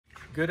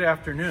Good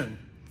afternoon.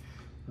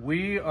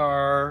 We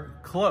are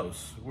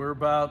close. We're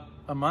about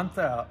a month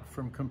out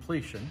from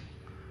completion.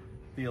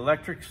 The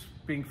electrics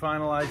being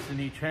finalized in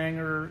each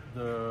hangar.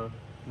 The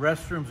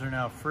restrooms are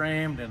now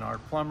framed and our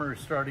plumber is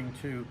starting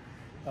to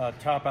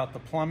top out the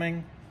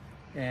plumbing.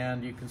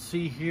 And you can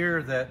see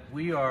here that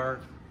we are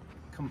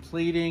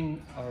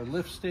completing our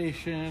lift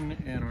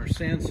station and our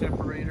sand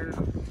separator.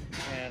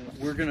 And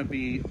we're going to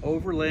be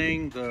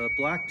overlaying the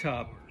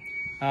blacktop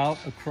out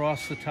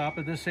across the top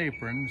of this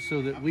apron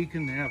so that we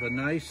can have a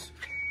nice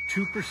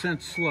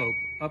 2% slope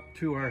up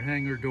to our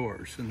hangar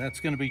doors. And that's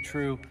going to be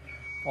true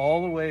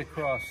all the way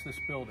across this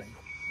building.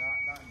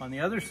 On the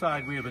other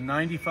side, we have a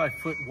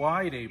 95-foot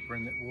wide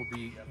apron that we'll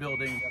be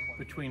building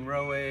between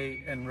row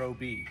A and row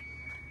B.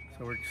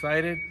 So we're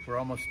excited. We're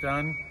almost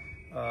done.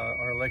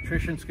 Our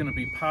electrician's going to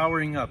be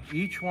powering up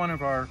each one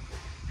of our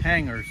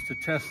hangars to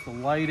test the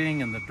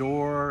lighting and the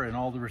door and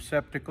all the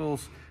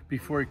receptacles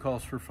before he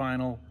calls for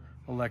final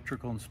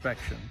electrical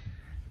inspection.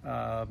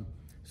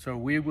 So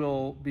we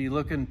will be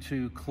looking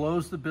to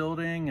close the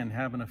building and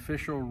have an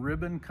official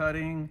ribbon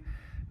cutting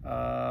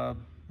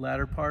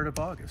latter part of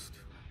August.